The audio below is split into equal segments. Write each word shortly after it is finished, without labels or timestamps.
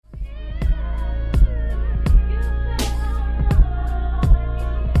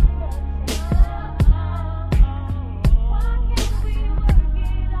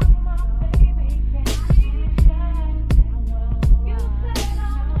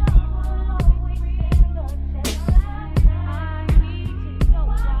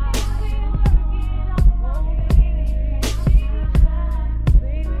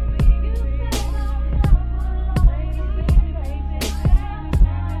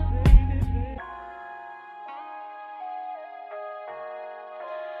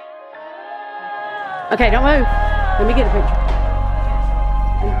Okay, don't move. Let me get a picture.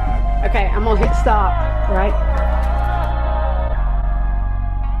 Okay, I'm gonna hit stop, right?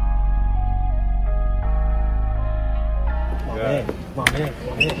 My man.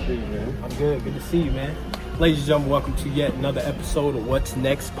 I'm good to see you, man. Ladies and gentlemen, welcome to yet another episode of What's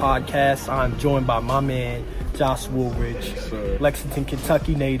Next podcast. I'm joined by my man, Josh Wooldridge, Lexington,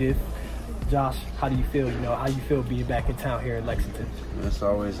 Kentucky native. Josh, how do you feel? How you feel being back in town here in Lexington? It's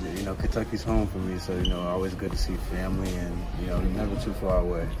always, Kentucky's home for me, so, always good to see family and, never too far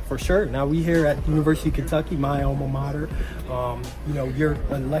away. For sure. Now, we here at the University of Kentucky, my alma mater. You're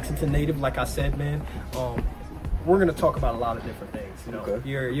a Lexington native, like I said, man. We're going to talk about a lot of different things. Okay.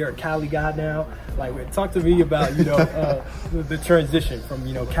 You're a Cali guy now. Talk to me about, the transition from,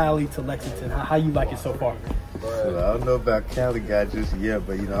 Cali to Lexington. How you like it so far? Well, I don't know about Cali guy just yet,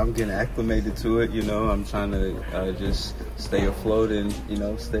 but, I'm getting acclimated to it. I'm trying to just stay afloat and,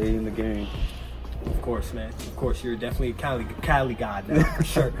 stay in the game. Of course, man. Of course, you're definitely a Cali guy now, for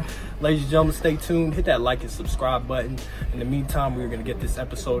sure. Ladies and gentlemen, stay tuned. Hit that like and subscribe button. In the meantime, we're going to get this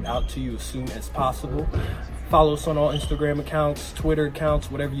episode out to you as soon as possible. Follow us on all Instagram accounts, Twitter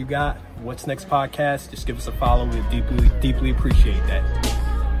accounts, whatever you got. What's Next podcast? Just give us a follow. We deeply appreciate that.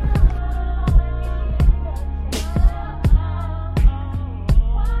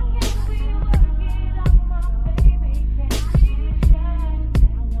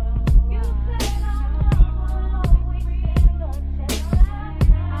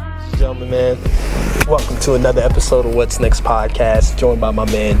 Gentlemen, man, welcome to another episode of What's Next podcast, joined by my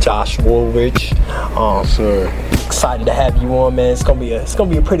man Josh Wooldridge. Sir. Excited to have you on, man. It's gonna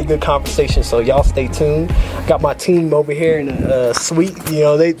be a pretty good conversation, so y'all stay tuned. Got my team over here in a suite.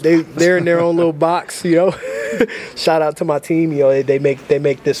 They're in their own little box. Shout out to my team. They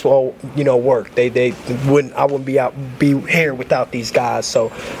make this all work. I wouldn't be here without these guys.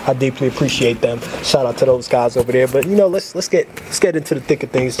 So I deeply appreciate them. Shout out to those guys over there. But let's get into the thick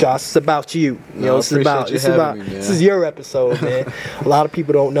of things, Josh. It's about you. This is your episode, man. A lot of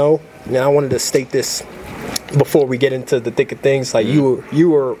people don't know. I wanted to state this before we get into the thick of things. You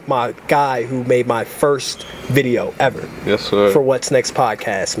were my guy who made my first video ever. Yes, sir. For What's Next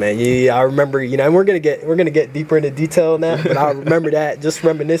podcast, man. Yeah, I remember. And we're gonna get deeper into detail in that. But I remember that, just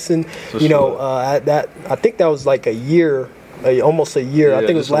reminiscing. I think that was like a year. Almost a year. Yeah, I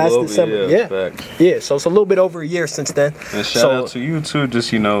think it was last December. Yeah. So it's a little bit over a year since then. And shout out to you too.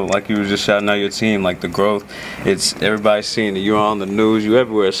 Just like you were just shouting out your team, like the growth. It's everybody's seeing it. You're on the news. You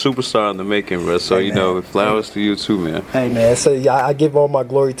everywhere. A superstar in the making, bro. So flowers to you too, man. Hey, man. So I give all my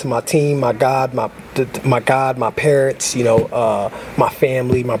glory to my team, my God, my parents. My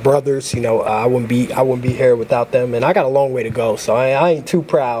family, my brothers. I wouldn't be here without them. And I got a long way to go. So I ain't too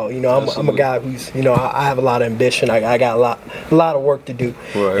proud. I'm a guy who's I have a lot of ambition. I got a lot of work to do,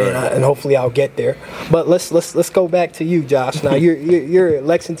 and hopefully I'll get there. But let's go back to you, Josh. Now you're a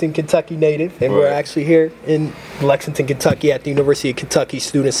Lexington, Kentucky native, and we're actually here in Lexington, Kentucky at the University of Kentucky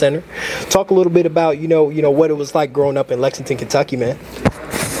Student Center. Talk a little bit about what it was like growing up in Lexington, Kentucky, man.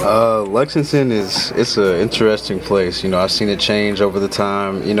 Lexington it's an interesting place. I've seen it change over the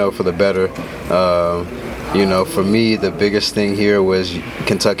time, for the better. For me, the biggest thing here was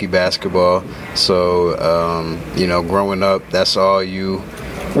Kentucky basketball. So, growing up, that's all you.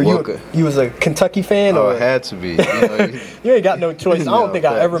 Were you was a Kentucky fan? Oh, I had to be. You ain't got no choice. I don't think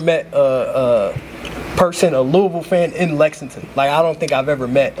I ever met a Louisville fan in Lexington. I don't think I've ever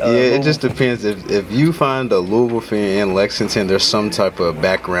met it just depends. If you find a Louisville fan in Lexington, there's some type of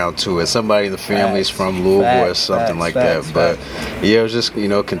background to it. Somebody in the family's from Louisville or something like that. But it was just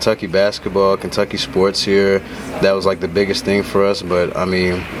Kentucky basketball, Kentucky sports here. That was the biggest thing for us. But I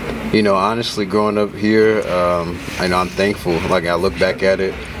mean, honestly, growing up here, I'm thankful. I look back at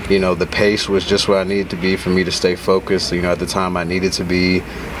it. The pace was just what I needed to be for me to stay focused. At the time I needed to be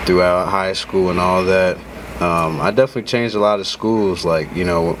throughout high school and all that. I definitely changed a lot of schools.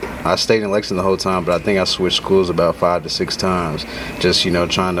 I stayed in Lexington the whole time, but I think I switched schools about 5 to 6 times. Just,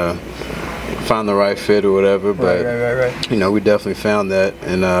 trying to find the right fit or whatever. But, right. We definitely found that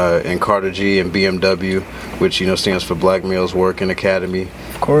in Carter G and BMW, which, stands for Black Males Working Academy.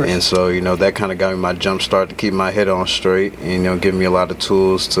 Of course. And so, that kind of got me my jump start to keep my head on straight and, give me a lot of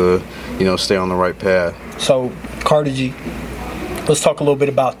tools to, stay on the right path. So, Carter G, let's talk a little bit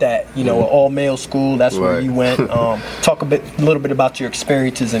about that. All-male school, that's where you went. Talk a little bit about your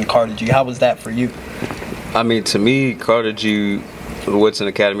experiences in Carter G. How was that for you? I mean, to me, Carter G, Woodson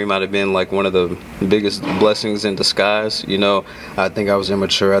Academy might have been one of the biggest blessings in disguise. I think I was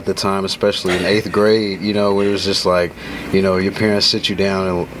immature at the time, especially in 8th grade, where it was just your parents sit you down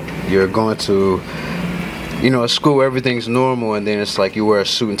and you're going to at school everything's normal, and then it's like you wear a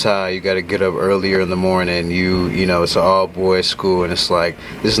suit and tie, you got to get up earlier in the morning, it's an all boys school, and it's like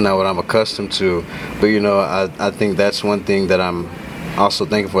this is not what I'm accustomed to. But I think that's one thing that I'm also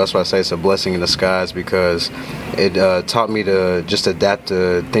thankful for. That's why I say it's a blessing in disguise, because it taught me to just adapt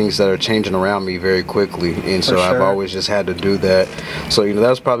to things that are changing around me very quickly, and so I've always just had to do that. So that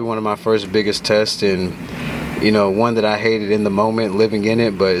was probably one of my first biggest tests, and one that I hated in the moment living in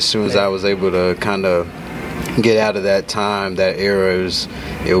it, but as soon as I was able to kind of get out of that time, that era,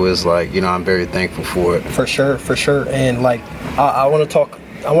 it was like, I'm very thankful for it. For sure. And like, I want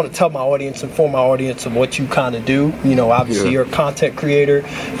to tell my audience, inform my audience of what you kind of do. Obviously you're a content creator.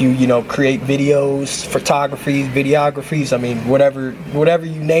 You create videos, photographies, videographies. I mean, whatever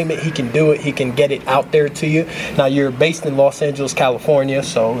you name it, he can do it. He can get it out there to you. Now you're based in Los Angeles, California,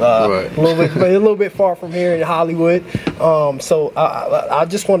 so a little bit far from here in Hollywood. So I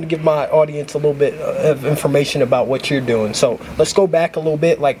just wanted to give my audience a little bit of information about what you're doing. So let's go back a little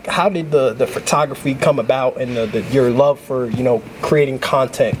bit. Like, how did the photography come about, and your love for creating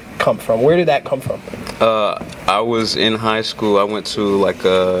content come from? Where did that come from? I was in high school. I went to like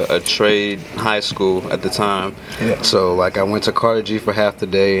a trade high school at the time. Yeah. So like I went to Carter G for half the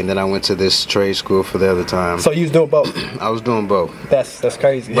day, and then I went to this trade school for the other time. So you was doing both? I was doing both. That's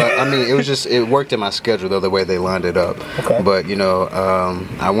crazy. But I mean, it worked in my schedule though, the way they lined it up. Okay. But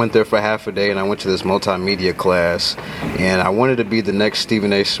I went there for half a day, and I went to this multimedia class, and I wanted to be the next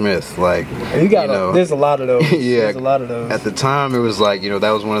Stephen A. Smith. Like, there's a lot of those. Yeah. There's a lot of those. At the time, it was like,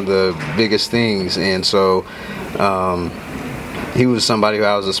 that was one of the biggest things, and so he was somebody who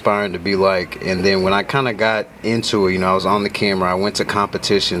I was aspiring to be like. And then when I kind of got into it, I was on the camera, I went to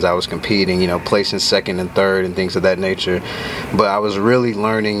competitions, I was competing, placing second and third and things of that nature, but I was really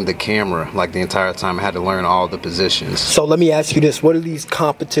learning the camera like the entire time. I had to learn all the positions. So let me ask you this: what do these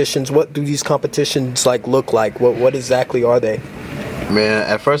competitions like look like? What exactly are they? Man,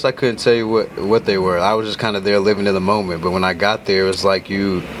 at first I couldn't tell you what they were. I was just kind of there living in the moment. But when I got there, it was like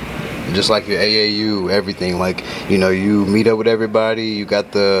just like your AAU, everything. Like, you meet up with everybody. You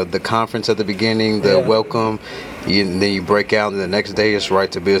got the conference at the beginning, the welcome. And then you break out, and the next day it's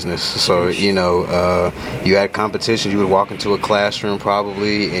right to business. So, you had competitions. You would walk into a classroom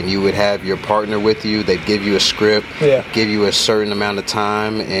probably, and you would have your partner with you. They'd give you a script, give you a certain amount of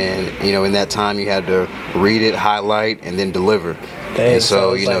time, and, in that time you had to read it, highlight, and then deliver. Dang, and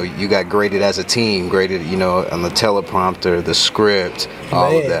so, you got graded as a team, graded, on the teleprompter, the script,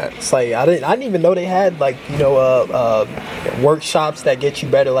 all of that. It's like, I didn't even know they had, like, workshops that get you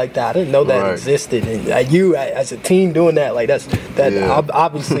better like that. I didn't know that existed. And you, as a team doing that, like,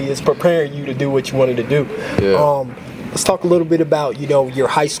 obviously is preparing you to do what you wanted to do. Yeah. Let's talk a little bit about, your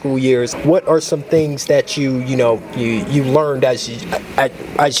high school years. What are some things that you learned as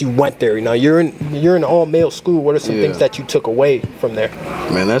you went there? You're in an all-male school. What are some things that you took away from there?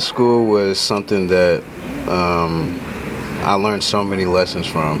 Man, that school was something that I learned so many lessons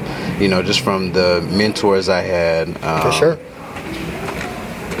from. Just from the mentors I had. For sure.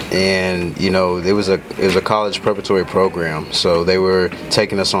 And it was a college preparatory program, so they were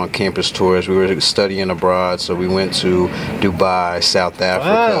taking us on campus tours. We were studying abroad, so we went to Dubai, South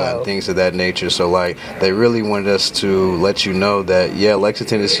Africa, and things of that nature. So like, they really wanted us to let you know that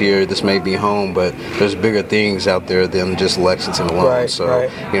Lexington is here, this may be home, but there's bigger things out there than just Lexington alone.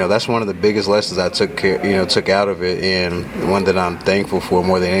 That's one of the biggest lessons I took out of it, and one that I'm thankful for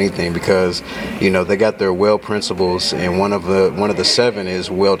more than anything, because they got their well principles, and one of the 7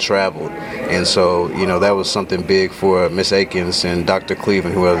 is well traveled, and so that was something big for Miss Akins and Dr.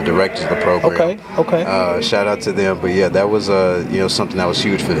 Cleveland, who are the directors of the program. Okay. Shout out to them. But that was something that was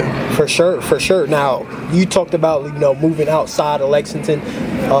huge for them. For sure. Now, you talked about moving outside of Lexington,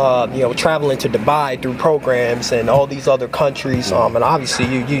 traveling to Dubai through programs and all these other countries, and obviously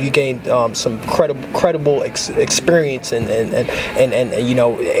you gained some credible experience and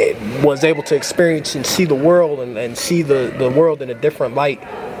was able to experience and see the world and see the world in a different light.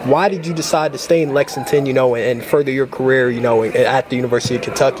 Why did you decide to stay in Lexington, and further your career, at the University of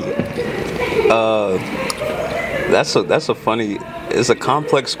Kentucky? It's a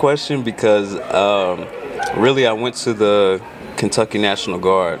complex question, because really I went to the Kentucky National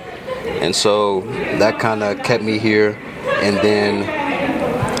Guard, and so that kind of kept me here. And then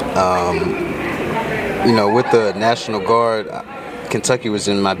with the National Guard, Kentucky was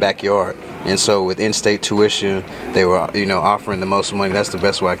in my backyard. And so with in-state tuition, they were, offering the most money. That's the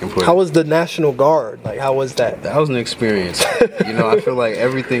best way I can put it. How was the National Guard? Like, how was that? That was an experience. I feel like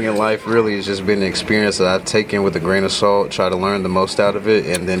everything in life really has just been an experience that I've taken with a grain of salt, try to learn the most out of it,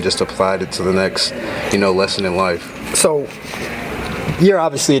 and then just applied it to the next, lesson in life. So, you're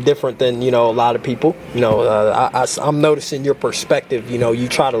obviously different than, a lot of people. I'm noticing your perspective. You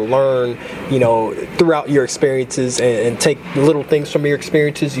try to learn, throughout your experiences and take little things from your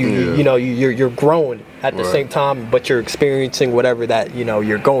experiences. You're growing at the same time, but you're experiencing whatever that,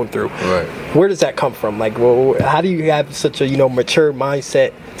 you're going through. Right. Where does that come from? Like, well, how do you have such a, mature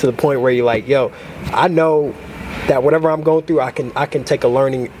mindset to the point where you're like, I know that whatever I'm going through, I can take a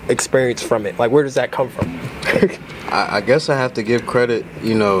learning experience from it. Like, where does that come from? I guess I have to give credit,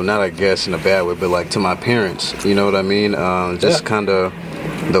 not I guess in a bad way, but like to my parents, you know what I mean? Just kind of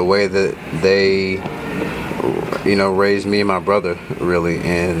the way that they, raised me and my brother, really.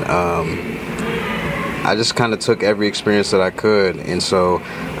 And I just kind of took every experience that I could. And so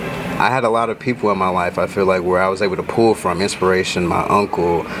I had a lot of people in my life, I feel like, where I was able to pull from inspiration, my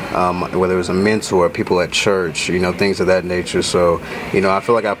uncle, whether it was a mentor, people at church, things of that nature. So, I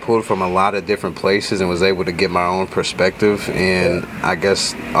feel like I pulled from a lot of different places and was able to get my own perspective. And I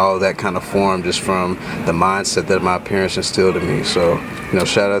guess all of that kind of formed just from the mindset that my parents instilled in me. So,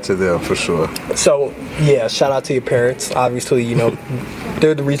 shout out to them for sure. So, yeah, shout out to your parents. Obviously,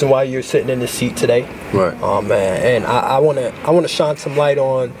 they're the reason why you're sitting in this seat today. Right. Oh, man. And I want to shine some light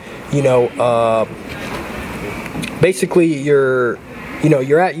on, basically you're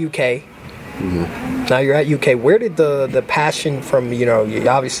at UK. Mm-hmm. Now you're at UK. Where did the passion from,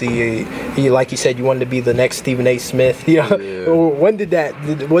 obviously you like you said, you wanted to be the next Stephen A. Smith. When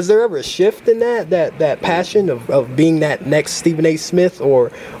did was there ever a shift in that passion of being that next Stephen A. Smith or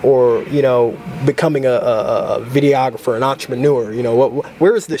becoming a videographer, an entrepreneur?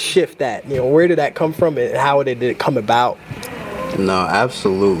 Where is the shift at? Where did that come from and how did it come about? No,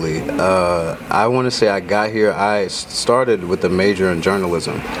 absolutely. I want to say I got here. I started with a major in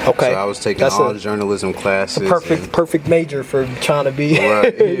journalism. Okay. So I was taking all the journalism classes. Perfect major for trying to be.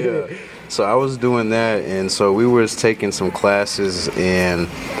 Right. Yeah. So I was doing that, and so we were taking some classes, and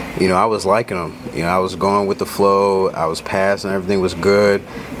I was liking them. I was going with the flow. I was passing. Everything was good,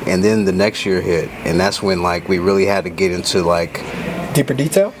 and then the next year hit, and that's when we really had to get into deeper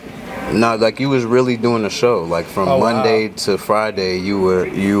detail. No, you was really doing the show. From Monday to Friday,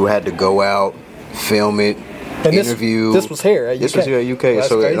 you had to go out, film it, and interview. This was here at UK. This was here at UK. Well,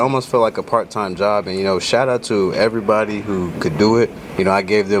 so crazy. It almost felt like a part-time job. And shout out to everybody who could do it. I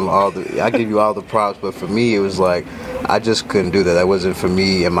gave them I give you all the props. But for me, it was I just couldn't do that. That wasn't for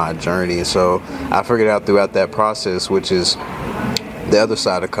me and my journey. And so I figured out throughout that process, which is the other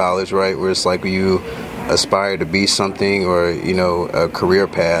side of college, right, where it's you aspire to be something or a career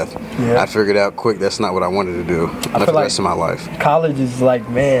path. I figured out quick that's not what I wanted to do for the rest of my life. College is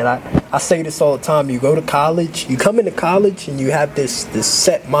man, I say this all the time. You go to college, you come into college and you have this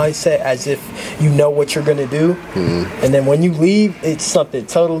set mindset as if you know what you're going to do. Mm-hmm. And then when you leave, it's something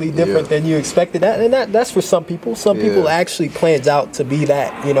totally different than you expected. That's for some people. Some people actually plans out to be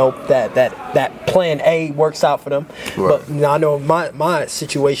that, that plan A works out for them. Right. But I know my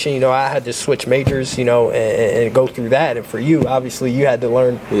situation, I had to switch majors, and go through that. And for you, obviously, you had to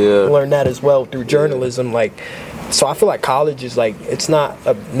learn that as well through journalism. So I feel like college is it's not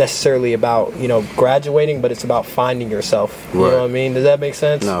necessarily about graduating, but it's about finding yourself. You know what I mean? Does that make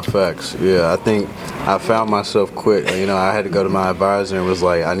sense? No, facts. Yeah, I think I found myself quick. I had to go to my advisor and was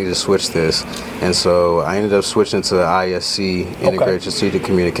I need to switch this, and so I ended up switching to ISC, Integrated Strategic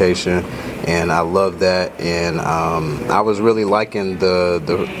Communication, and I loved that. And I was really liking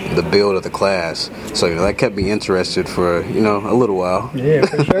the build of the class, so that kept me interested for a little while. Yeah,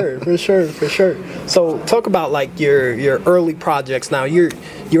 for sure. So talk about your early projects. Now you're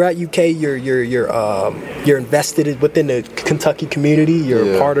at UK. You're invested within the Kentucky community.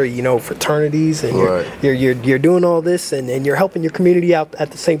 You're a part of fraternities, and you're doing all this, and you're helping your community out at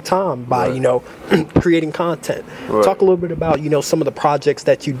the same time by creating content. Right. Talk a little bit about some of the projects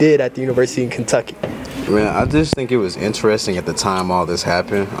that you did at the University of Kentucky. Man, I just think it was interesting at the time all this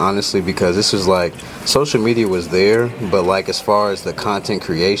happened, honestly, because this was social media was there, but as far as the content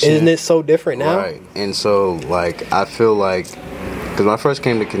creation, isn't it so different now? Right. And so I feel because when I first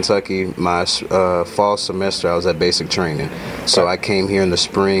came to Kentucky, my fall semester, I was at basic training. So I came here in the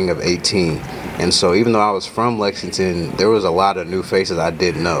spring of 18. And so even though I was from Lexington, there was a lot of new faces I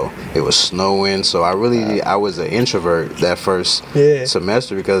didn't know. It was snowing, so I was an introvert that first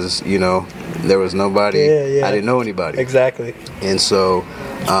semester because, there was nobody. I didn't know anybody. Exactly. And so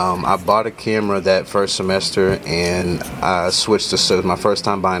I bought a camera that first semester, and I switched to, so it was my first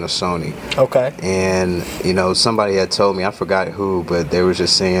time buying a Sony. Okay. And, somebody had told me, I forgot who, but they were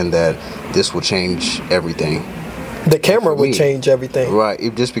just saying that this will change everything. The camera would change everything.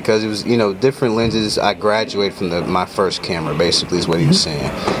 Right, just because it was, different lenses. I graduated from my first camera, basically, is what he was saying.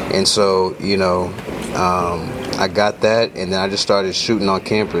 And so, I got that, and then I just started shooting on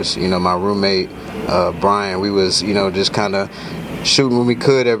campus. You know, my roommate Brian, we was, you know, just kind of shooting when we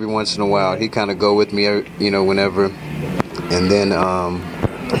could every once in a while. He kind of go with me, you know, whenever. And then,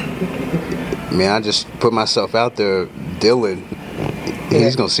 man, I just put myself out there. Dylan,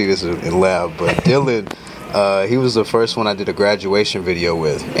 he's gonna see this and laugh, but Dylan, he was the first one I did a graduation video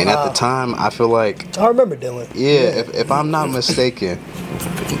with, and at the time, I feel like I remember Dylan. Yeah, if I'm not mistaken,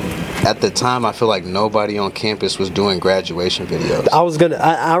 at the time, I feel like nobody on campus was doing graduation videos.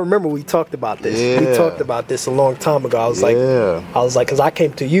 I remember we talked about this. Yeah. We talked about this a long time ago. I was like, because I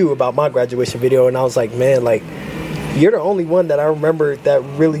came to you about my graduation video, and I was like, man, like, you're the only one that I remember that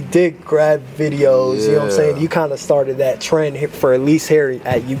really did grad videos. You know what I'm saying? You kind of started that trend for at least here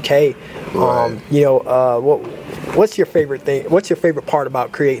at UK. Right. You know, what's your favorite thing? What's your favorite part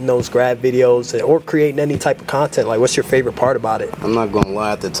about creating those grad videos or creating any type of content? Like, what's your favorite part about it? I'm not gonna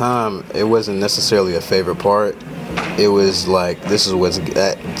lie. At the time, it wasn't necessarily a favorite part. It was like, this is what's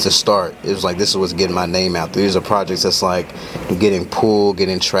to start. It was like, this is what's getting my name out there. These are projects that's like getting pull,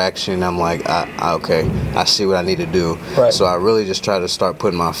 getting traction. I'm like, okay, I see what I need to do. Right. So I really just try to start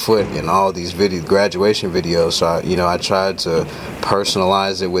putting my foot in all these graduation videos. So I tried to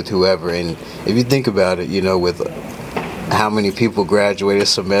personalize it with whoever. And if you think about it, you know, with how many people graduate a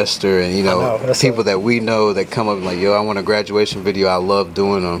semester, and you know people that we know that come up and like, yo, I want a graduation video. I love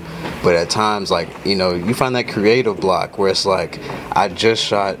doing them. But at times, like, you know, you find that creative block where it's like, I just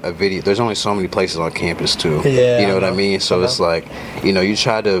shot a video. There's only so many places on campus too. Yeah, you know what I mean? So it's like, you know, you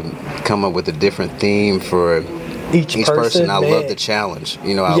try to come up with a different theme for each person. I love the challenge.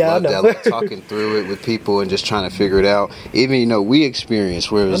 You know, I love that. I love talking through it with people and just trying to figure it out. Even, you know, we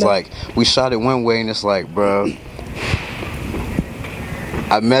experienced where it was like, we shot it one way and it's like, bro,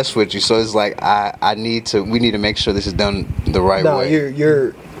 I mess with you. So it's like, we need to make sure this is done the right way. No,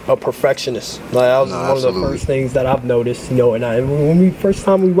 you're a perfectionist. Like, that was one absolutely. of the first things that I've noticed, you know, and when first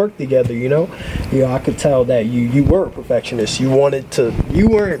time we worked together, you know, I could tell that you were a perfectionist. You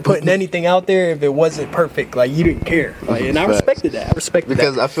weren't putting anything out there if it wasn't perfect. Like, you didn't care. Like, and I respected that.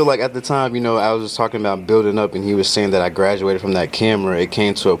 Because I feel like at the time, you know, I was just talking about building up, and he was saying that I graduated from that camera. It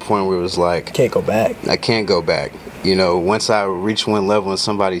came to a point where it was like, can't go back. I can't go back. You know, once I reach one level and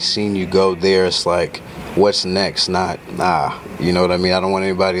somebody's seen you go there, it's like, what's next? Not, you know what I mean? I don't want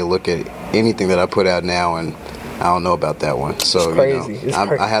anybody to look at anything that I put out now and I don't know about that one. So, it's crazy. You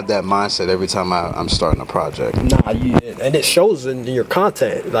know, I have that mindset every time I'm starting a project. And it shows in your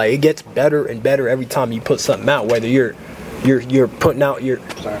content. Like, it gets better and better every time you put something out, whether you're putting out your...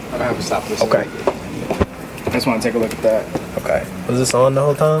 Sorry, I'm gonna have to stop this. Okay. I just want to take a look at that. Okay. Was this on the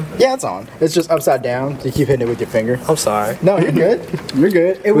whole time? Yeah, it's on. It's just upside down. You keep hitting it with your finger. I'm sorry. No, you're good. You're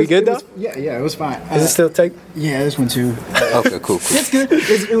good. We good though? Yeah, it was fine. Is it still tape? Yeah, this one too. Okay, cool. It's good.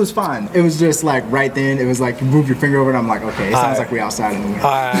 It was fine. It was just like right then. It was like you move your finger over, and I'm like, okay, it sounds like we outside in the wind.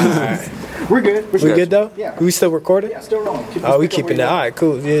 All right. We're good. We good though? Yeah. We still recording? Yeah, still rolling. We keeping that. All right,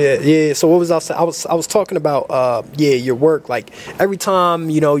 cool. Yeah. So what was I saying? I was talking about your work. Like, every time,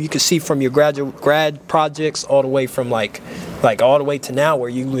 you know, you can see from your grad projects all the way from like all the way to now, where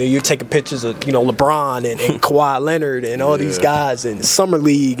you're taking pictures of, you know, LeBron and Kawhi Leonard and all these guys and Summer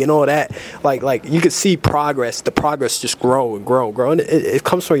League and all that. Like you can see progress. The progress just grow and grow, and it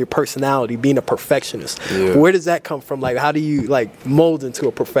comes from your personality, being a perfectionist. Yeah. Where does that come from? Like, how do you like mold into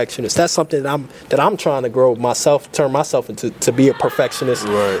a perfectionist? That's something that I'm trying to grow myself, turn myself into to be a perfectionist.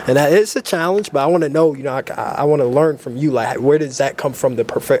 Right. And it's a challenge, but I want to know, you know, I want to learn from you. Like, where does that come from? The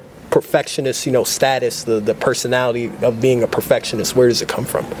perfectionist, you know, status, the personality of being a perfectionist. Where does it come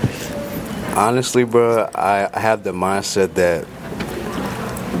from? Honestly, bro, I have the mindset that,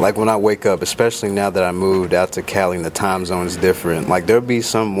 like, when I wake up, especially now that I moved out to Cali and the time zone is different, like, there'll be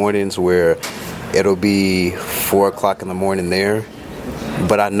some mornings where it'll be 4 o'clock in the morning there,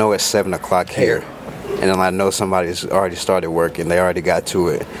 but I know it's 7 o'clock here. And then I know somebody's already started working. They already got to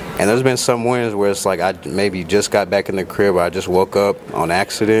it. And there's been some mornings where it's like I maybe just got back in the crib, or I just woke up on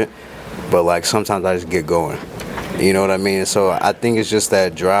accident. But, like, sometimes I just get going. You know what I mean? So I think it's just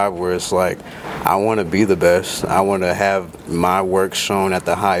that drive where it's like, I want to be the best. I want to have my work shown at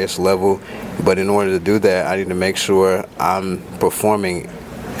the highest level. But in order to do that, I need to make sure I'm performing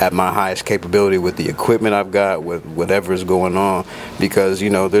at my highest capability with the equipment I've got, with whatever is going on, because,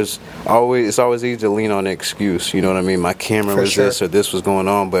 you know, it's always easy to lean on an excuse. You know what I mean? My camera was this or this was going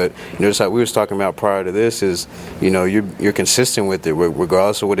on, but, you know, just like we was talking about prior to this, is, you know, you're consistent with it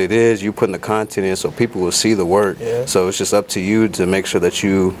regardless of what it is. You putting the content in so people will see the work. Yeah. So it's just up to you to make sure that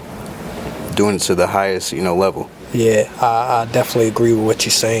you doing it to the highest, you know, level. Yeah, I definitely agree with what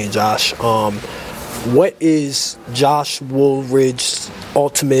you're saying, Josh. What is Josh Wooldridge's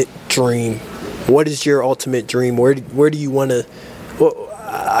ultimate dream what is your ultimate dream? Where do you want to? Well,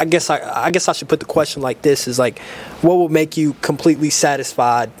 I guess I should put the question like this: is like, what will make you completely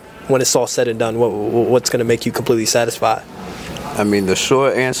satisfied when it's all said and done? What's going to make you completely satisfied? I mean, the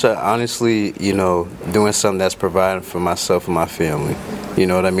short answer, honestly, doing something that's providing for myself and my family. You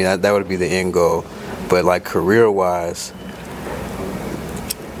know what I mean? That would be the end goal. But like career-wise,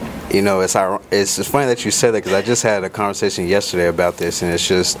 it's funny that you said that because I just had a conversation yesterday about this, and it's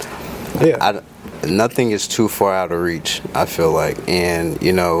just, nothing is too far out of reach, I feel like. And,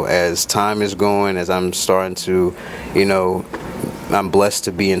 as time is going, as I'm starting to, I'm blessed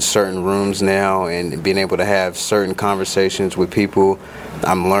to be in certain rooms now and being able to have certain conversations with people.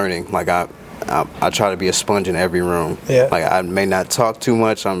 I'm learning. Like I try to be a sponge in every room. Yeah. Like I may not talk too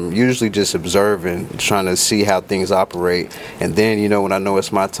much. I'm usually just observing, trying to see how things operate. And then, when I know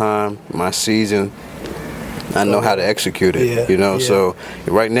it's my time, my season, I know how to execute it. Yeah. So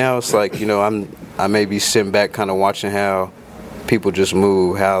right now it's like, I may be sitting back kind of watching how people just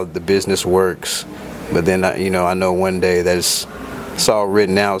move, how the business works. But then, I know one day that it's all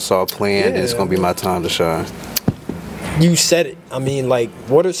written out, it's all planned, and it's going to be my time to shine. You said it. I mean, like,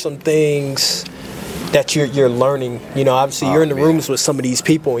 what are some things that you're learning? Obviously you're in the rooms with some of these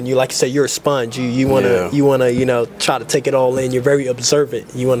people, and like you say, you're a sponge. You wanna try to take it all in. You're very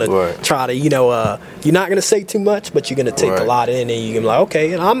observant. You wanna try to you're not gonna say too much, but you're gonna take a lot in, and you're gonna be like,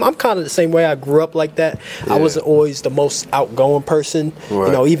 okay. And I'm kind of the same way. I grew up like that. I wasn't always the most outgoing person.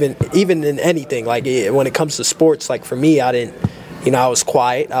 Even in anything. Like when it comes to sports, like for me, I didn't. I was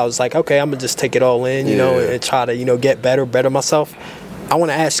quiet. I was like, okay, I'm going to just take it all in, and try to, get better myself. I want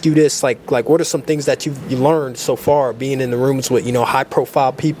to ask you this, like what are some things that you learned so far being in the rooms with,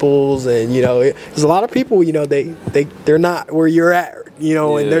 high-profile peoples and, there's a lot of people, they're not where you're at,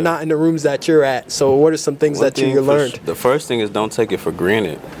 and they're not in the rooms that you're at. So what are some things that you learned? The first thing is don't take it for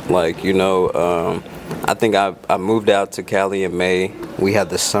granted. Like, I think I moved out to Cali in May. We had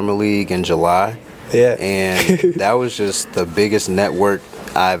the Summer League in July. Yeah. And that was just the biggest network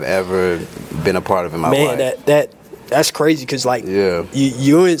I've ever been a part of in my life. Man, that's crazy because, like,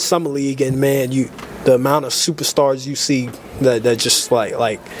 you're in Summer League, and, man, the amount of superstars you see that just,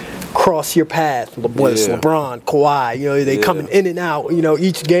 like cross your path, whether it's LeBron, Kawhi, they coming in and out,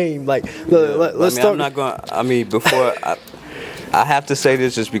 each game. Like, let's talk. I'm not going to, before I have to say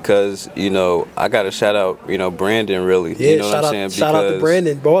this just because, I got to shout out, Brandon, really. Yeah, what I'm saying? Shout out to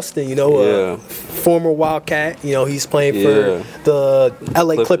Brandon Boston, former Wildcat. He's playing for the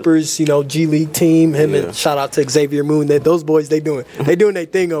LA Clippers, G League team. And shout out to Xavier Moon. Those boys, they doing their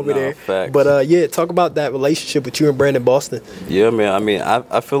thing over there. Facts. But, talk about that relationship with you and Brandon Boston. Yeah, man.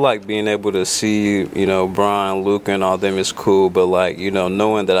 I feel like being able to see, Brian, Luka, and all them is cool. But, like,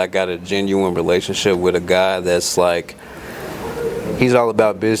 knowing that I got a genuine relationship with a guy that's, like, he's all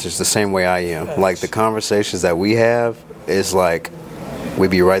about business the same way I am. Nice. Like, the conversations that we have is like, we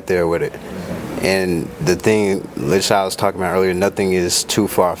be right there with it. And the thing which I was talking about earlier, nothing is too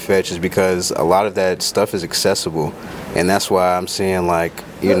far-fetched, is because a lot of that stuff is accessible. And that's why I'm saying, like,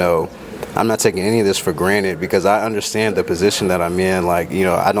 I'm not taking any of this for granted, because I understand the position that I'm in. Like,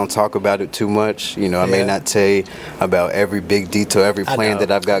 I don't talk about it too much. I may not tell you about every big detail, every plan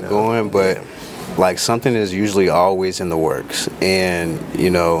that I've got going, but like, something is usually always in the works. And,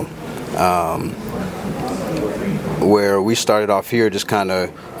 where we started off here, just kind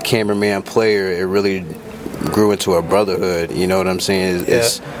of cameraman player, it really grew into a brotherhood. You know what I'm saying?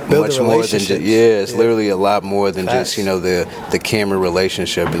 It's much more than just, it's literally a lot more than just, the camera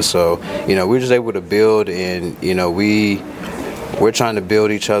relationship. And so, we're just able to build, and, we're trying to build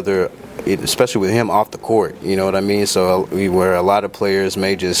each other, especially with him off the court, you know what I mean? So where a lot of players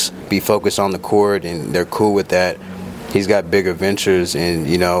may just be focused on the court and they're cool with that, he's got bigger ventures, and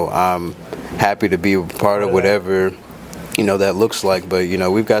I'm happy to be a part of whatever that looks like. But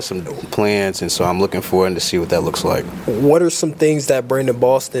we've got some plans, and so I'm looking forward to see what that looks like. What are some things that Brandon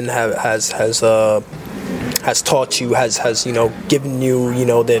Boston has taught you, has given you,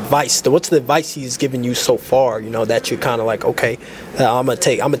 the advice? What's the advice he's given you so far, that you're kind of like, okay, I'm gonna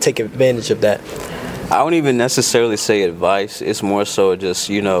take advantage of that? I don't even necessarily say advice. It's more so just,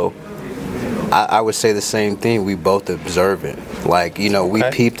 I would say the same thing. We both observe it. Like, we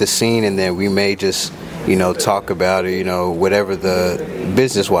peep the scene, and then we may just, talk about it, whatever the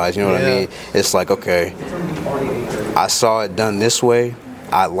business-wise, what I mean? It's like, okay, I saw it done this way.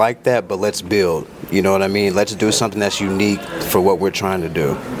 I like that, but let's build. You know what I mean? Let's do something that's unique for what we're trying to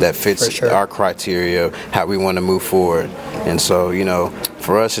do, that fits our criteria, how we want to move forward. And so,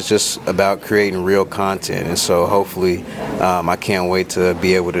 for us, it's just about creating real content. And so hopefully, I can't wait to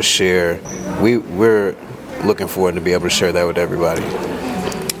be able to share. We're looking forward to be able to share that with everybody.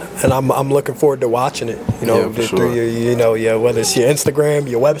 And I'm looking forward to watching it. You know, Yeah, for sure. through your whether it's your Instagram,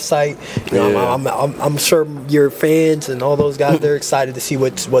 your website. You know, Yeah. I'm sure your fans and all those guys, they're excited to see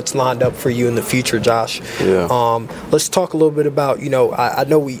what's lined up for you in the future, Josh. Yeah. Let's talk a little bit about, you know, I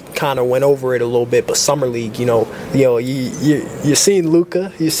know we kind of went over it a little bit, but Summer League, you're seeing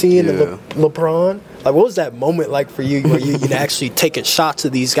Luka, you're seeing Yeah. LeBron. Like, what was that moment like for you, where you actually taking shots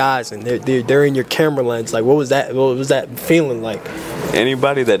of these guys and they're in your camera lens? Like, what was that feeling like?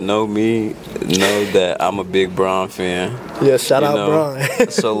 Anybody that know me know that I'm a big Bron fan. Yeah, shout out know?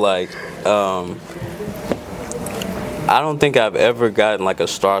 Bron. So like, I don't think I've ever gotten like a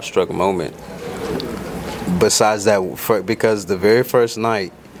starstruck moment. Besides that, because the very first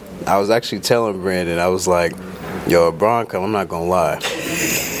night, I was actually telling Brandon, I was like, yo, Bron come, I'm not going to lie.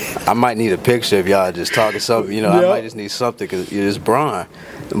 I might need a picture if y'all just talking something. You know, I might just need something because it's Bron.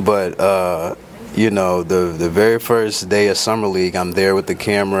 But, you know, the very first day of Summer League, I'm there with the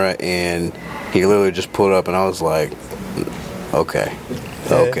camera, and he literally just pulled up, and I was like, okay.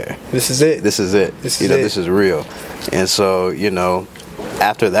 This is it. This is it. This you is know, it. this is real. And so, you know,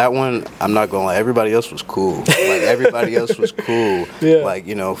 after that one, I'm not gonna lie, everybody else was cool. Like, everybody else was cool. Yeah. Like,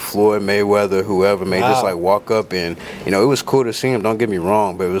 you know, Floyd Mayweather, whoever may just like walk up, and, you know, it was cool to see him, don't get me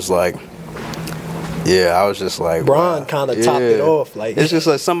wrong, but it was like, yeah, I was just like, Bron wow. kind of topped it off. Like, It's just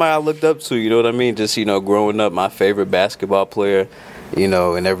like somebody I looked up to, you know what I mean? Just, you know, growing up, my favorite basketball player, you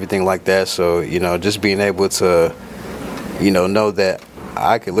know, and everything like that. So, you know, just being able to, you know that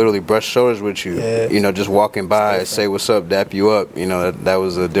I could literally brush shoulders with you, you know, just walking by, say what's up, dap you up. You know, that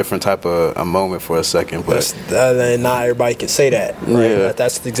was a different type of a moment for a second. But not everybody can say that. Right? Yeah.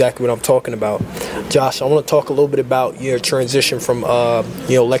 That's exactly what I'm talking about. Josh, I want to talk a little bit about your transition from,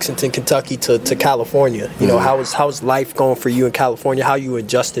 Lexington, Kentucky to California. You know, how's life going for you in California? How you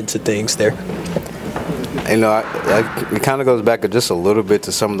adjusted to things there? You know, it kind of goes back just a little bit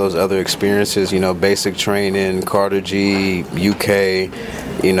to some of those other experiences, you know, basic training, Carter G, UK,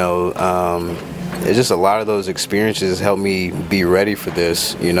 you know, it's just a lot of those experiences helped me be ready for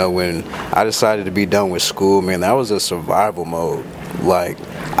this. You know, when I decided to be done with school, man, that was a survival mode. Like,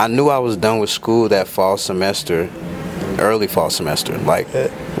 I knew I was done with school that fall semester, early fall semester. Like,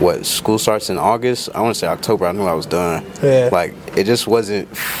 what, school starts in August? I want to say October. I knew I was done. Yeah. Like, it just wasn't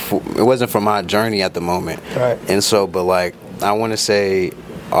for my journey at the moment. Right. And so, but like, I want to say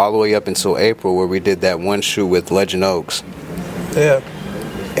all the way up until April, where we did that one shoot with Legend Oaks. Yeah.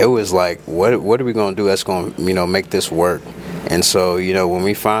 It was like, what are we going to do that's going to, you know, make this work? And so, you know, when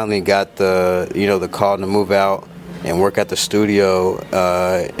we finally got the call to move out and work at the studio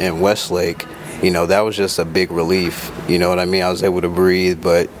in Westlake, you know, that was just a big relief. You know what I mean? I was able to breathe,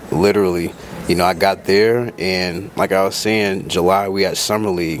 but literally, you know, I got there, and like I was saying, July we had Summer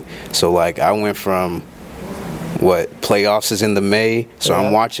League. So, like, I went from, playoffs is in the May, so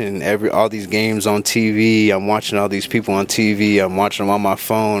I'm watching all these games on TV. I'm watching all these people on TV. I'm watching them on my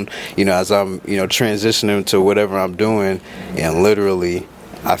phone, you know, as I'm, you know, transitioning to whatever I'm doing. And literally,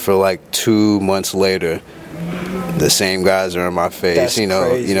 I feel like 2 months later, the same guys are in my face. That's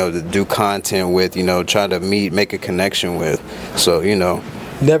crazy. You know, to do content with, you know, try to make a connection with. So, you know,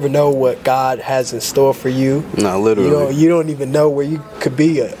 Never know what God has in store for you. No, literally. You don't even know where you could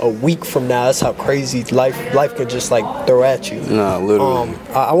be a week from now. That's how crazy life can just like throw at you. No, literally.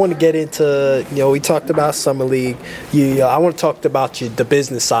 I want to get into, we talked about Summer League. I want to talk about the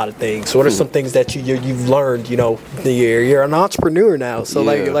business side of things. So what are some things that you've learned? You're an entrepreneur now. So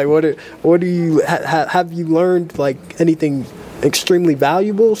what do you have you learned, like anything extremely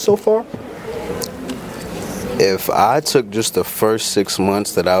valuable so far? If I took just the first 6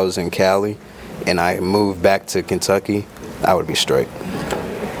 months that I was in Cali and I moved back to Kentucky, I would be straight.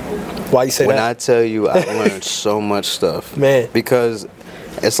 Why you say When that? I tell you, I learned so much stuff. Man. Because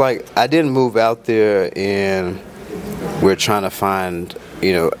it's like I didn't move out there and we're trying to find,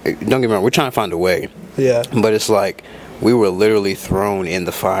 don't get me wrong, we're trying to find a way. Yeah. But it's like we were literally thrown in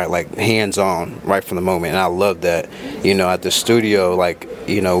the fire, like hands-on right from the moment. And I love that. At the studio,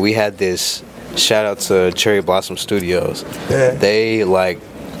 we had this... Shout out to Cherry Blossom Studios. Yeah. They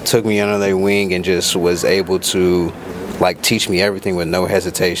took me under their wing and just was able to teach me everything with no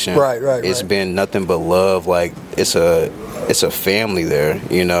hesitation. Right. It's been nothing but love. It's a family there,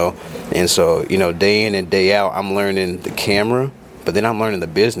 And so, day in and day out, I'm learning the camera, but then I'm learning the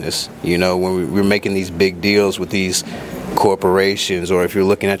business. When we're making these big deals with these corporations, or if you're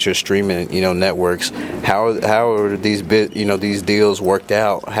looking at your streaming networks, how are these these deals worked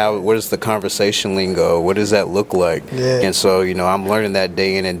out? What is the conversation lingo? What does that look like? Yeah. And so I'm learning that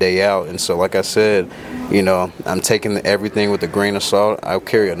day in and day out. And so like I said, I'm taking everything with a grain of salt. I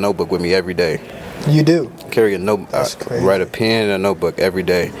carry a notebook with me every day. You do. Carry a note, write a pen and a notebook every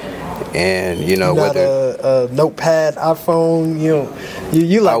day, and not whether a notepad, iPhone,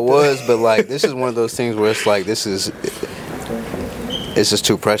 you like. I was, but like this is one of those things where it's like it's just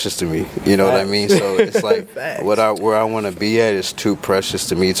too precious to me. You know what I mean? So it's like where I want to be at is too precious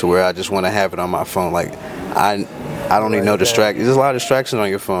to me to where I just want to have it on my phone. Like I don't need no distraction. There's a lot of distractions on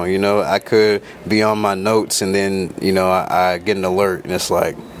your phone. I could be on my notes and then I get an alert and it's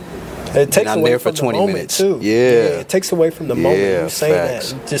like. It takes I'm away there for from 20 the moment minutes. too. Yeah, it takes away from the moment. Yeah, You saying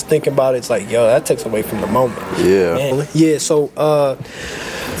facts. that, just thinking about it, it's like, that takes away from the moment. Yeah. Man. Yeah. So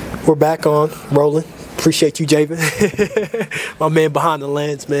we're back on rolling. Appreciate you, Javen. My man behind the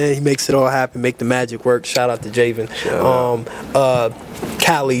lens, man. He makes it all happen, make the magic work. Shout out to Javen.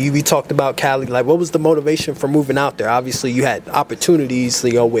 Cali, we talked about Cali. Like, what was the motivation for moving out there? Obviously, you had opportunities,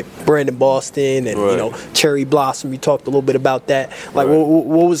 with Brandon Boston and right. Cherry Blossom. You talked a little bit about that. Like, right.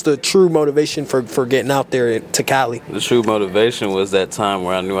 what was the true motivation for getting out there to Cali? The true motivation was that time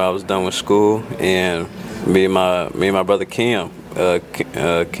where I knew I was done with school, and me and my brother Kim.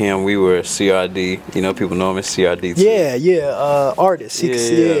 Kim, we were CRD. People know him as CRD too. Yeah. Artist.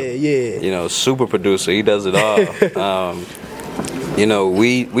 Yeah. Super producer. He does it all.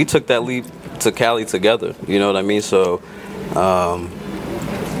 We took that leap to Cali together. You know what I mean? So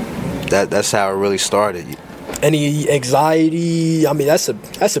that's how it really started. Any anxiety? I mean, that's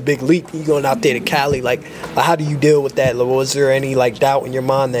a big leap. You going out there to Cali, like how do you deal with that? Was there any doubt in your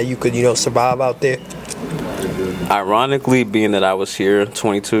mind that you could survive out there? Ironically, being that I was here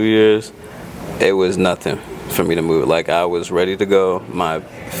 22 years, it was nothing for me to move. Like, I was ready to go. My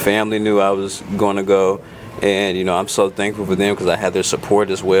family knew I was going to go. And, I'm so thankful for them because I had their support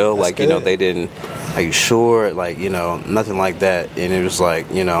as well. That's good. They didn't, are you sure? Nothing like that. And it was like,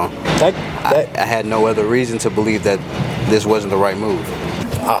 I had no other reason to believe that this wasn't the right move.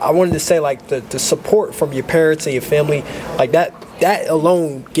 I wanted to say, the support from your parents and your family, that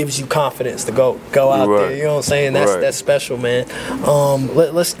alone gives you confidence to go out right. there. You know what I'm saying? That's special, man.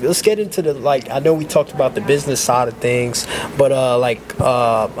 Let's get into the I know we talked about the business side of things, but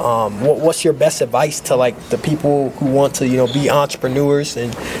what's your best advice to the people who want to be entrepreneurs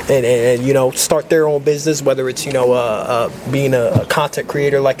and start their own business, whether it's being a content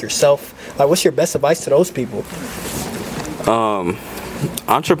creator like yourself? What's your best advice to those people?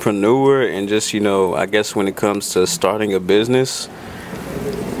 Entrepreneur and just I guess when it comes to starting a business,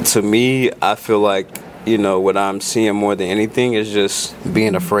 to me I feel like what I'm seeing more than anything is just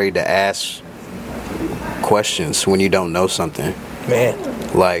being afraid to ask questions when you don't know something. Man,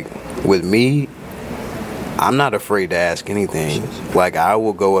 with me, I'm not afraid to ask anything. I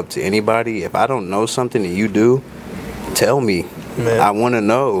will go up to anybody. If I don't know something and you do, tell me. Man. I want to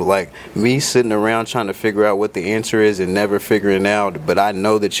know. Me sitting around trying to figure out what the answer is and never figuring out, but I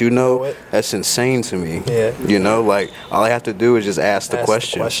know that that's insane to me. Yeah. All I have to do is just ask the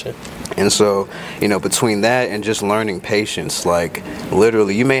question. And so, between that and just learning patience,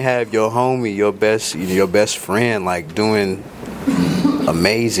 literally, you may have your homie, your best friend, doing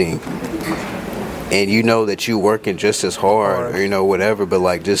amazing. And that you working just as hard, or whatever, but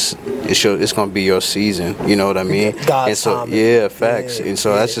it's gonna be your season. You know what I mean? God's and so timing. yeah, facts. And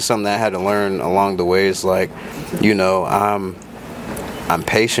so that's just something that I had to learn along the way. It's I'm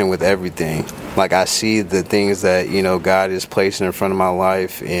patient with everything. I see the things that God is placing in front of my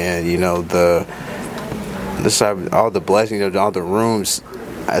life, and all the blessings, all the rooms.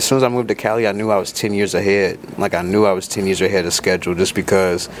 As soon as I moved to Cali, I knew I was 10 years ahead. I knew I was 10 years ahead of schedule just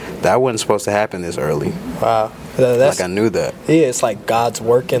because that wasn't supposed to happen this early. Wow. I knew that. Yeah, it's God's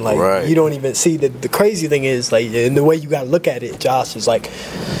working. Right. You don't even see the crazy thing is, and the way you got to look at it, Josh, is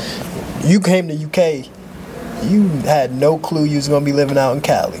you came to UK, you had no clue you was going to be living out in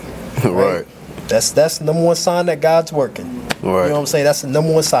Cali. Right. That's the number one sign that God's working. Right. You know what I'm saying? That's the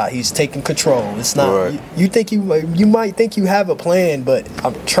number one side. He's taking control. It's not. Right. You might think you have a plan, but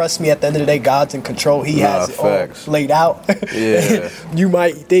trust me. At the end of the day, God's in control. He has it all laid out. Yeah. You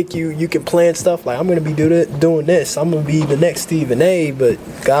might think you can plan stuff I'm going to be doing this. I'm going to be the next Stephen A. But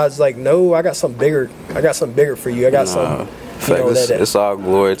God's no. I got something bigger. I got something bigger for you. I got something. It's all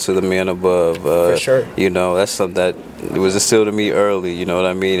glory to the man above. For sure. That's something that was instilled in me early. You know what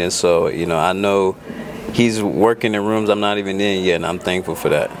I mean? And so I know He's working in rooms I'm not even in yet, and I'm thankful for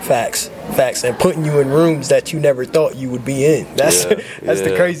that. Facts, and putting you in rooms that you never thought you would be in. That's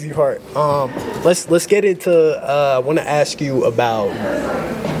the crazy part. Let's get into. I want to ask you about.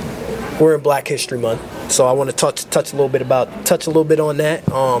 We're in Black History Month, so I want to touch a little bit on that.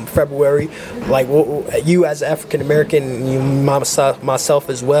 February, you as an African American, you myself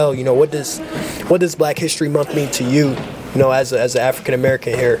as well. What does Black History Month mean to you? As an African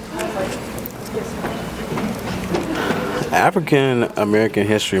American here. African American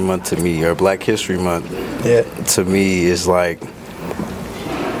History Month to me, or Black History Month, to me is like,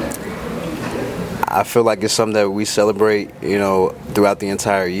 I feel like it's something that we celebrate, throughout the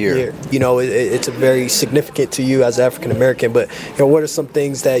entire year. It's very significant to you as African American, but what are some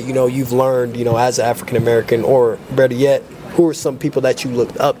things that you've learned, as an African American, or better yet, who are some people that you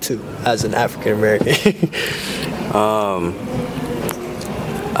looked up to as an African American?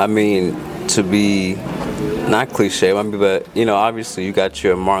 I mean, to be not cliche, but obviously you got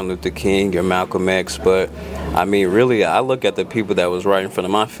your Martin Luther King, your Malcolm X, but I mean, really, I look at the people that was right in front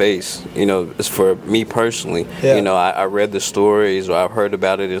of my face. It's for me personally. Yeah. I read the stories, or I've heard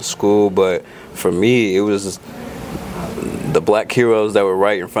about it in school, but for me, it was the Black heroes that were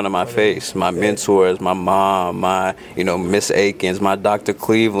right in front of my face. My mentors, my mom, my, Miss Akins, my Dr.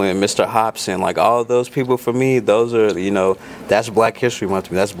 Cleveland, Mr. Hobson, like all of those people for me, those are, that's Black History Month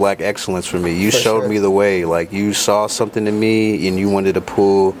to me. That's Black excellence for me. You showed me the way. Like, you saw something in me and you wanted to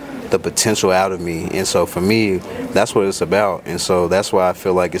pull the potential out of me, and so for me, that's what it's about. And so that's why I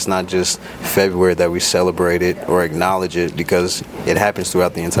feel like it's not just February that we celebrate it or acknowledge it, because it happens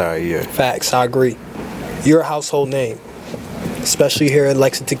throughout the entire year. Facts, I agree. You're a household name, especially here in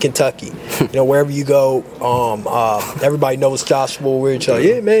Lexington, Kentucky. Wherever you go, everybody knows Josh Wooldridge.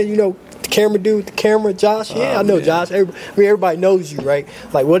 Yeah, man, the camera dude, the camera, Josh. Yeah, I know Josh. Everybody knows you, right?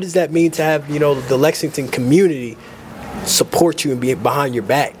 Like, what does that mean to have the Lexington community support you and be behind your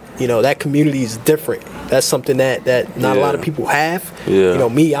back? That community is different. That's something that not a lot of people have. Yeah.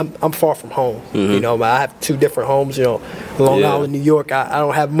 Me, I'm far from home. I have two different homes. Long Island, New York, I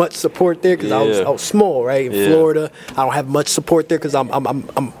don't have much support there because I was small, right? In Florida, I don't have much support there because I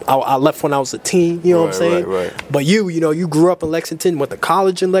left when I was a teen. You know what I'm saying? Right. But you grew up in Lexington, went to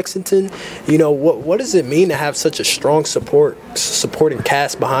college in Lexington. What does it mean to have such a strong supporting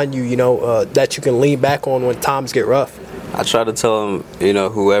cast behind you? That you can lean back on when times get rough. I try to tell them,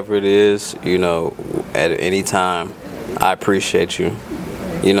 whoever it is, at any time, I appreciate you.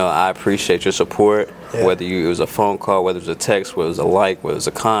 I appreciate your support, whether it was a phone call, whether it was a text, whether it was a like, whether it was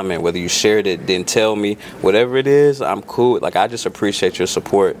a comment, whether you shared it, didn't tell me, whatever it is, I'm cool. Like, I just appreciate your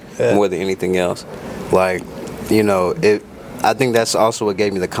support more than anything else. Like, I think that's also what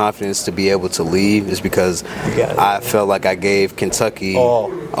gave me the confidence to be able to leave, is because I felt like I gave Kentucky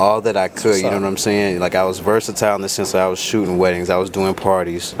all that I could. You know what I'm saying? Like, I was versatile in the sense that I was shooting weddings, I was doing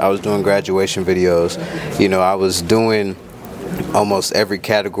parties, I was doing graduation videos. I was doing almost every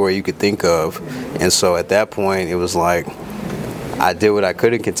category you could think of. And so at that point, it was like, I did what I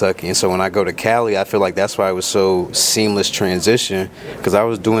could in Kentucky. And so when I go to Cali, I feel like that's why it was so seamless transition, because I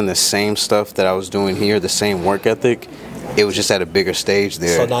was doing the same stuff that I was doing here, the same work ethic. It was just at a bigger stage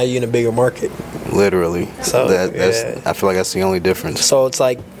there. So now you're in a bigger market. Literally. So I feel like that's the only difference. So it's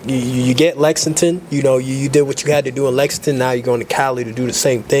like you get Lexington. You did what you had to do in Lexington. Now you're going to Cali to do the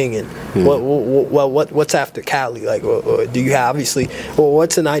same thing. And what's after Cali? Like, do you have, obviously?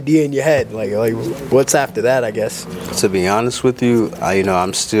 What's an idea in your head? Like what's after that? I guess. To be honest with you,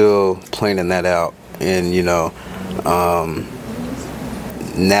 I'm still planning that out, and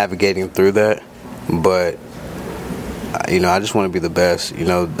navigating through that, but. I just want to be the best.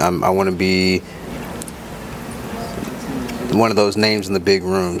 I want to be one of those names in the big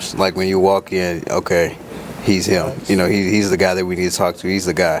rooms. Like, when you walk in, okay, he's him. He's the guy that we need to talk to. He's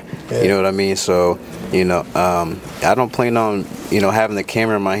the guy. Yeah. You know what I mean? So, I don't plan on, having the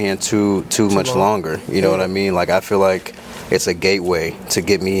camera in my hand too much longer. You know what I mean? Like, I feel like it's a gateway to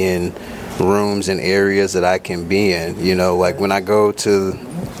get me in rooms and areas that I can be in. Like, when I go to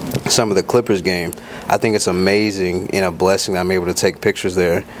some of the Clippers game, I think it's amazing and a blessing that I'm able to take pictures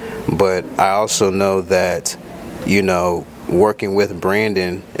there. But I also know that, working with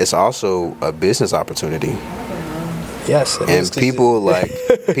Brandon is also a business opportunity. Yes, and people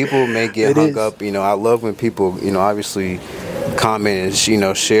may get hung up. I love when people, obviously comment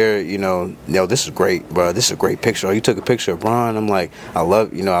and share. This is great, bro. This is a great picture. Oh, you took a picture of Bron. I'm like, I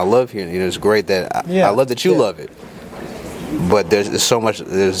love hearing. It's great that I love that you love it. But there's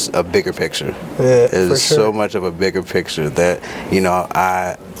a bigger picture. Yeah, there's so much of a bigger picture that,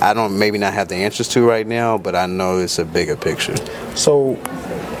 I don't maybe not have the answers to right now, but I know it's a bigger picture. So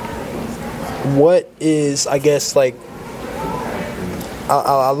what is, I guess, like,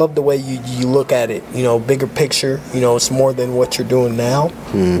 I love the way you look at it, bigger picture, it's more than what you're doing now.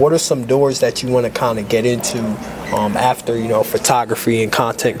 What are some doors that you want to kind of get into after, photography and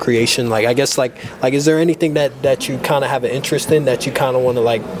content creation? Like, I guess, like is there anything that you kind of have an interest in that you kind of want to,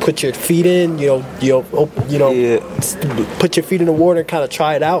 like, put your feet in, put your feet in the water and kind of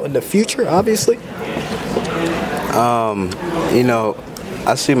try it out in the future, obviously?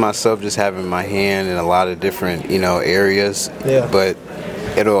 I see myself just having my hand in a lot of different, areas. Yeah. But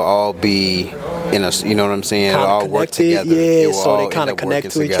it'll all be in a, you know what I'm saying? It'll all work together. Yeah, so they kind of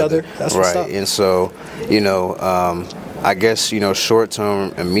connect to each other. That's what's up. Right. And so, I guess,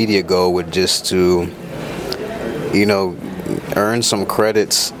 short-term immediate goal would just to, earn some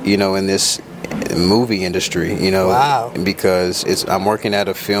credits, in this movie industry, Wow. because I'm working at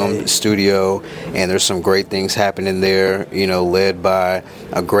a film studio, and there's some great things happening there, led by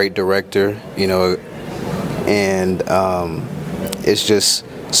a great director, and it's just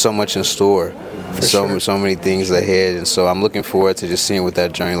so much in store. So many things ahead, and so I'm looking forward to just seeing what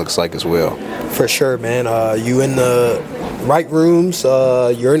that journey looks like as well. For sure, man. You in the right rooms.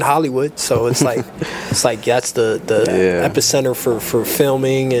 You're in Hollywood, so it's like that's the epicenter for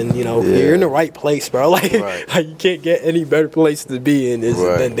filming, and you're in the right place, bro. Like you can't get any better place to be in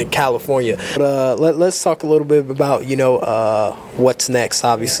than California. But let's talk a little bit about what's next.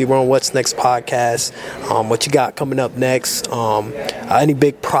 Obviously, we're on What's Next podcast. What you got coming up next? Any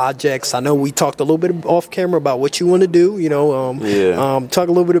big projects? I know we talked a little bit off camera about what you want to do. Talk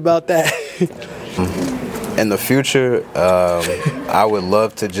a little bit about that. In the future, I would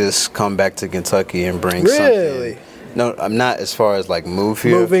love to just come back to Kentucky and bring something. No, I'm not as far as like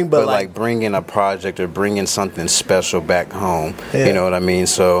moving, but like bringing a project or bringing something special back home. Yeah. You know what I mean?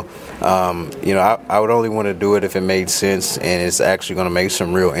 So, I would only want to do it if it made sense and it's actually going to make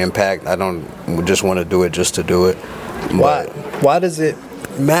some real impact. I don't just want to do it just to do it. Why does it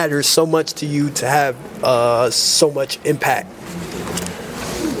matter so much to you to have so much impact?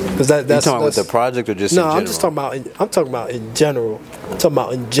 Because that's you talking about the project or just in general? I'm just talking about. I'm talking about in general. I'm talking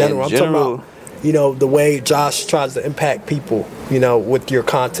about the way Josh tries to impact people. With your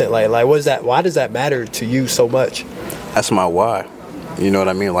content. Like what is that? Why does that matter to you so much? That's my why. You know what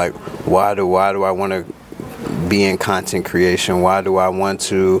I mean? Like why do I want to be in content creation? Why do I want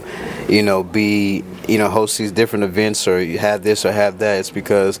to, be host these different events or you have this or have that? It's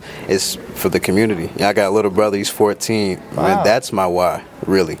because it's for the community. I got a little brother, he's 14. Wow. Man, that's my why,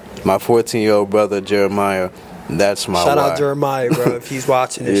 really. My 14-year-old brother, Jeremiah, that's my shout why. Out Jeremiah, bro, if he's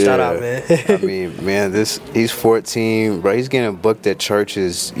watching it. Shout out, man. I mean, man, he's 14, bro. He's getting booked at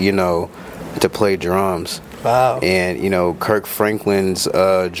churches, to play drums. Wow. And, Kirk Franklin's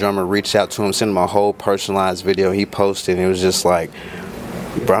drummer reached out to him, sent him a whole personalized video he posted, and it was just like,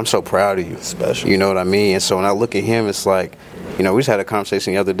 bro, I'm so proud of you. Special. You know what I mean? And so when I look at him, it's like, we just had a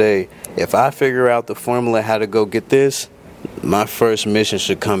conversation the other day. If I figure out the formula how to go get this, my first mission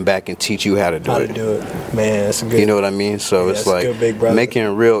should come back and teach you how to do it. Man, that's a good. You know what I mean? So it's like good, big brother. Making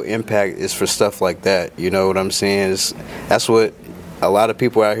a real impact is for stuff like that. You know what I'm saying? That's what a lot of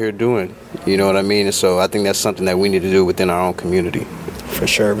people out here doing. You know what I mean? And so I think that's something that we need to do within our own community. For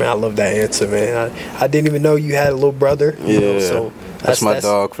sure, man. I love that answer, man. I didn't even know you had a little brother. So that's my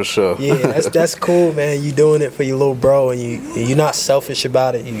dog for sure. Yeah, that's cool, man. You doing it for your little bro, and you're not selfish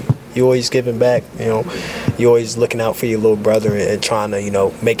about it. You always giving back. You always looking out for your little brother and trying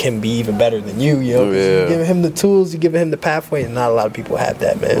to make him be even better than you. You're giving him the tools, you're giving him the pathway, and not a lot of people have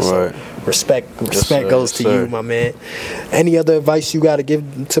that, man. So respect goes to you, my man. Any other advice you got to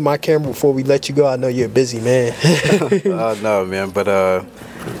give to my camera before we let you go? I know you're a busy man. No, man, but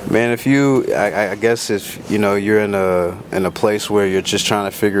man, if you, I guess if you're in a place where you're just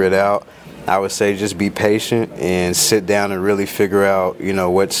trying to figure it out, I would say just be patient and sit down and really figure out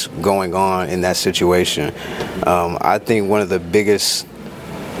what's going on in that situation. I think one of the biggest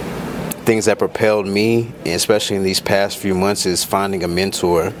things that propelled me, especially in these past few months, is finding a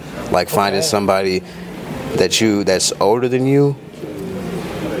mentor, like finding somebody that's older than you,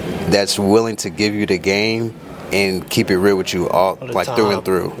 that's willing to give you the game and keep it real with you all like time. Through and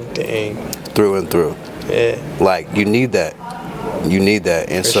through. Dang. Through and through. Yeah. Like you need that.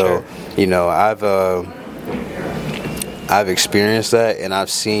 And for so sure. I've experienced that, and I've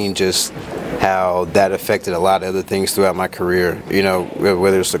seen just how that affected a lot of other things throughout my career,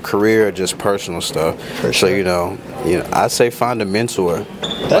 whether it's a career or just personal stuff. For sure. So, I'd say find a mentor.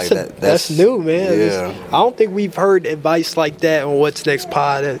 That's new, man. Yeah. I don't think we've heard advice like that on What's Next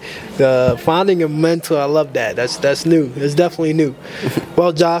Pod. Finding a mentor, I love that. That's new. It's definitely new.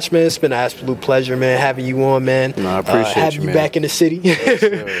 Well, Josh, man, it's been an absolute pleasure, man, having you on, man. No, I appreciate having you, man. Back in the city. Yes,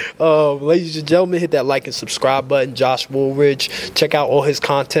 ladies and gentlemen, hit that like and subscribe button. Josh Wooldridge. Check out all his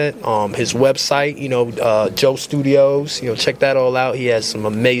content, his website, Joe Studios. Check that all out. He has some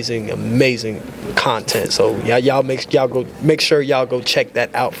amazing content. So y'all make sure y'all go check that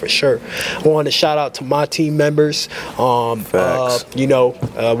that out for sure. I want to shout out to my team members. Like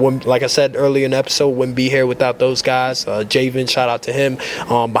I said earlier in the episode, wouldn't be here without those guys. Javen, shout out to him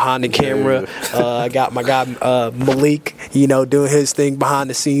behind the camera. I got my guy Malik, doing his thing behind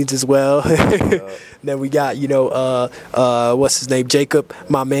the scenes as well. Then we got, what's his name, Jacob,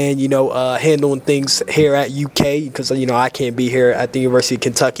 my man, handling things here at UK because, I can't be here at the University of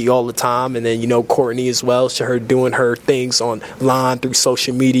Kentucky all the time. And then, Courtney as well, her doing her things online through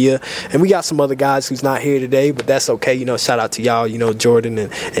social media. And we got some other guys who's not here today, but that's okay. Shout out to y'all, Jordan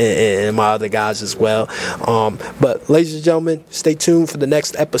and my other guys as well. But ladies and gentlemen, stay tuned for the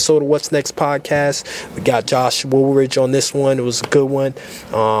next episode of What's Next podcast. We got Josh Wooldridge on this one. It was a good one.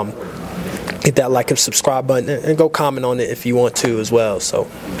 Hit that like and subscribe button and go comment on it if you want to as well. So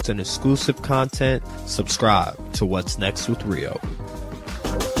it's an exclusive content. Subscribe to What's Next with Rio.